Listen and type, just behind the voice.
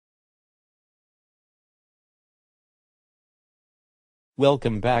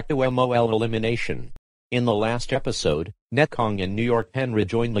Welcome back to MOL Elimination. In the last episode, Netkong and New York Penn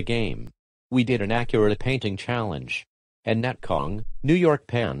rejoined the game. We did an accurate painting challenge. And Netkong, New York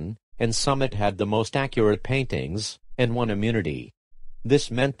Penn, and Summit had the most accurate paintings, and won immunity. This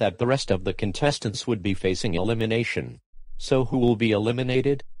meant that the rest of the contestants would be facing elimination. So who will be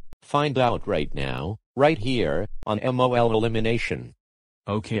eliminated? Find out right now, right here, on MOL Elimination.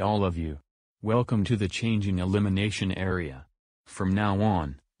 Okay, all of you. Welcome to the changing elimination area. From now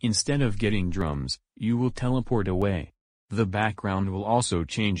on, instead of getting drums, you will teleport away. The background will also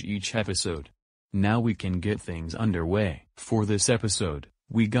change each episode. Now we can get things underway. For this episode,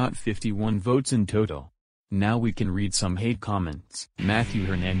 we got 51 votes in total. Now we can read some hate comments. Matthew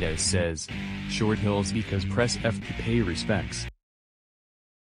Hernandez says, "Short hills because press F to pay respects."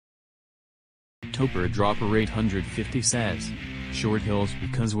 Topper Dropper 850 says, "Short hills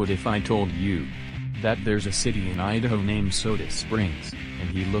because what if I told you that there's a city in Idaho named Soda Springs, and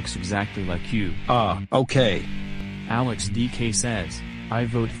he looks exactly like you?" Okay. Alex DK says, "I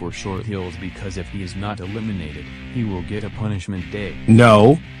vote for Short Hills because if he is not eliminated, he will get a punishment day."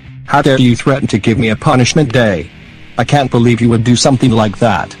 No. How dare you threaten to give me a punishment day? I can't believe you would do something like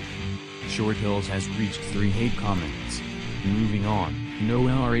that. Short Hills has reached 3 hate comments. Moving on,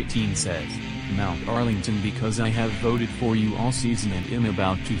 Noel18 says, "Mount Arlington because I have voted for you all season and am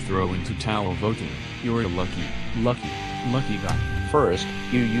about to throw into towel voting. You're a lucky guy." First,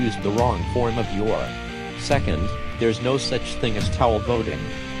 you used the wrong form of your. Second, there's no such thing as towel voting.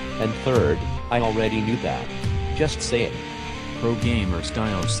 And third, I already knew that. Just saying. Pro Gamer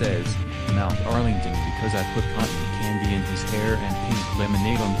Style says, "Mount Arlington because I put cotton candy in his hair and pink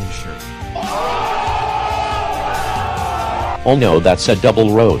lemonade on his shirt." Oh no, that's a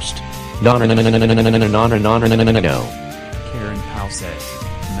double roast. No. Karen Powell says,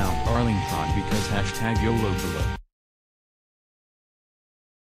 "Mount Arlington because hashtag YOLO below."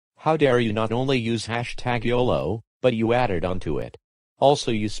 How dare you not only use hashtag YOLO, but you added onto it.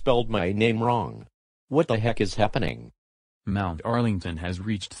 Also you spelled my name wrong. What the heck is happening? Mount Arlington has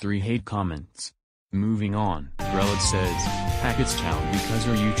reached 3 hate comments. Moving on, Relic says, "Hackettstown because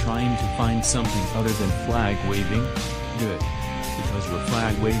are you trying to find something other than flag waving? Good. Because your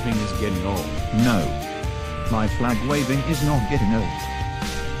flag waving is getting old." No. My flag waving is not getting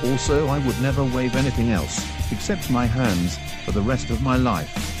old. Also, I would never wave anything else, except my hands, for the rest of my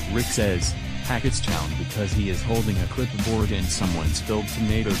life. Rick says, "Hackettstown because he is holding a clipboard and someone spilled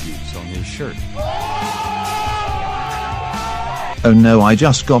tomato juice on his shirt." Oh no, I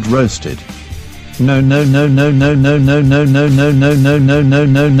just got roasted. No.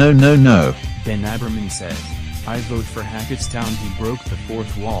 Ben Aberman says, "I vote for Hackettstown. He broke the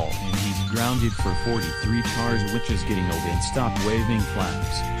 4th wall and he's grounded for 43 chars, which is getting old, and stop waving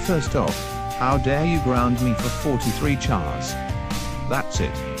flags." First off, how dare you ground me for 43 chars? That's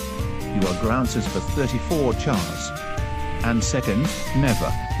it. You are grounded for 34 chars. And second,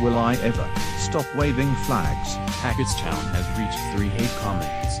 never will I ever stop waving flags. Hackettstown has reached 3 hate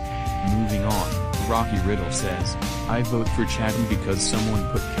comments. Moving on, Rocky Riddle says, "I vote for Chatham because someone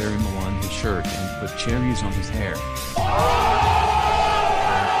put caramel on his shirt and put cherries on his hair."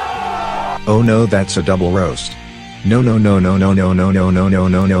 Oh no, that's a double roast. No.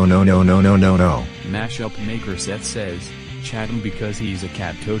 Mashup Maker Seth says, "Chatham because he's a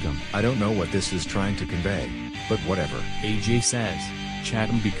cat totem." I don't know what this is trying to convey, but whatever. AJ says,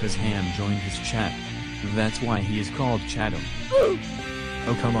 "Chatham because Ham joined his chat. That's why he is called Chatham."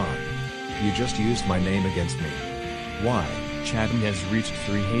 Oh come on. You just used my name against me. Why? Chatham has reached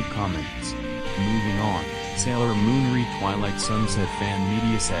 3 hate comments. Moving on, Sailor Moon Twilight Sunset Fan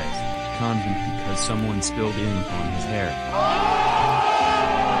Media says, "Convent because someone spilled ink on his hair."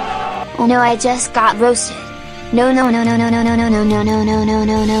 Oh no, I just got roasted. No.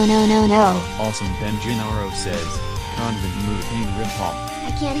 Awesome Ben Gennaro says, "Convent moving ripoff."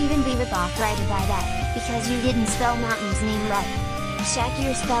 I can't even be ripoff right by that, because you didn't spell Mountain's name right. Check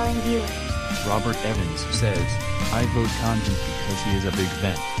your spelling, viewer. Robert Evans says, "I vote Convent because he is a big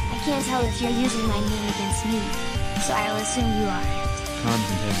vent." I can't tell if you're using my name against me, so I'll assume you are.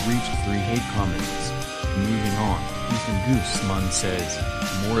 Convent has reached 3 hate comments. Moving on, Ethan Gooseman says,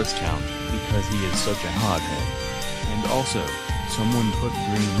 "Morristown because he is such a hothead." And also, someone put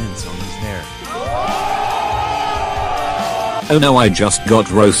green mints on his hair. Oh no, I just got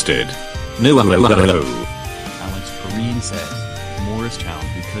roasted. No. Alex Perrine says, "Morristown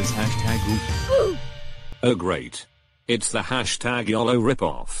because hashtag oof." Oh great. It's the hashtag YOLO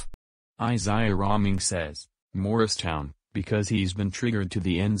ripoff. Isaiah Raming says, "Morristown because he's been triggered to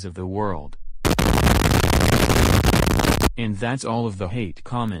the ends of the world." And that's all of the hate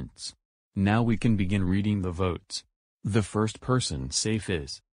comments. Now we can begin reading the votes. The first person safe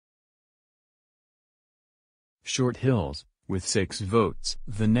is Short Hills, with 6 votes.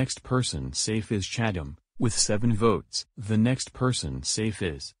 The next person safe is Chatham, with 7 votes. The next person safe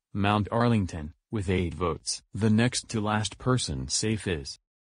is Mount Arlington, with 8 votes. The next to last person safe is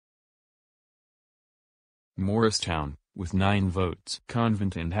Morristown, with 9 votes.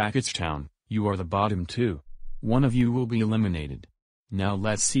 Convent and Hackettstown, you are the bottom 2. One of you will be eliminated. Now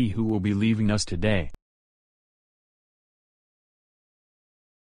let's see who will be leaving us today.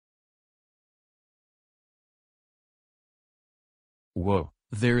 Whoa,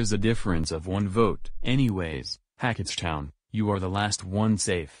 there is a difference of 1 vote. Anyways, Hackettstown, you are the last one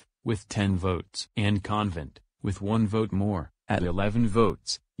safe, with 10 votes. And Convent, with 1 vote more, at 11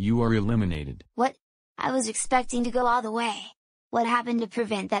 votes, you are eliminated. What? I was expecting to go all the way. What happened to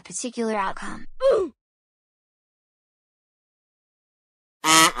prevent that particular outcome?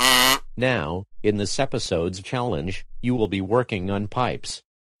 Now, in this episode's challenge, you will be working on pipes.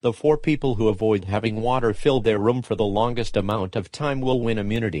 The 4 people who avoid having water fill their room for the longest amount of time will win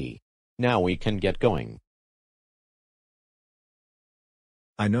immunity. Now we can get going.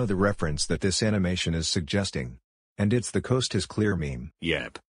 I know the reference that this animation is suggesting. And it's the coast is clear meme.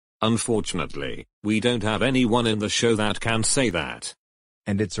 Yep. Unfortunately, we don't have anyone in the show that can say that.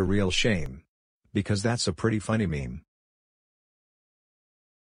 And it's a real shame. Because that's a pretty funny meme.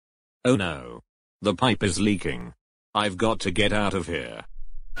 Oh no. The pipe is leaking. I've got to get out of here.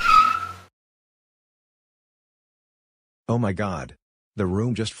 Oh my god. The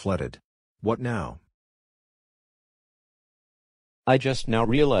room just flooded. What now? I just now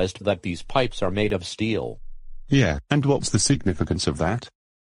realized that these pipes are made of steel. Yeah, and what's the significance of that?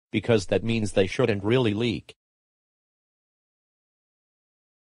 Because that means they shouldn't really leak.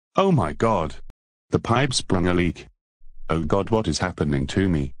 Oh my god. The pipe sprung a leak. Oh god, what is happening to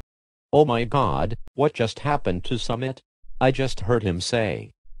me? Oh my god, what just happened to Summit? I just heard him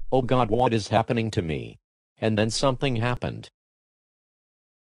say, "Oh god, what is happening to me?" And then something happened.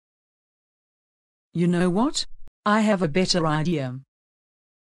 You know what? I have a better idea.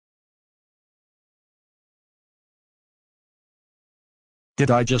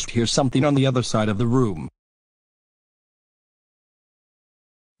 Did I just hear something on the other side of the room?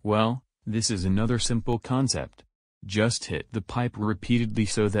 Well, this is another simple concept. Just hit the pipe repeatedly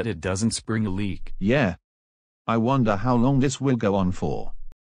so that it doesn't spring a leak. Yeah. I wonder how long this will go on for.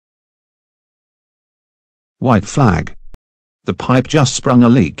 White flag. The pipe just sprung a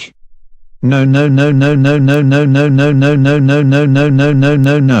leak. No no no no no no no no no no no no no no no no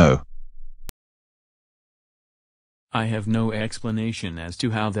no no. I have no explanation as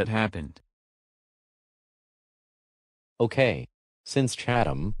to how that happened. Okay. Since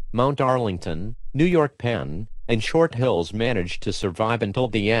Chatham, Mount Arlington, New York Penn, and Short Hills managed to survive until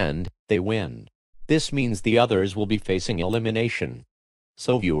the end, they win. This means the others will be facing elimination.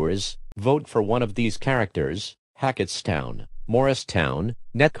 So viewers, vote for one of these characters, Hackettstown, Morristown,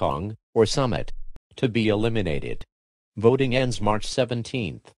 Netcong, or Summit, to be eliminated. Voting ends March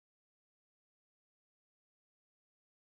 17th.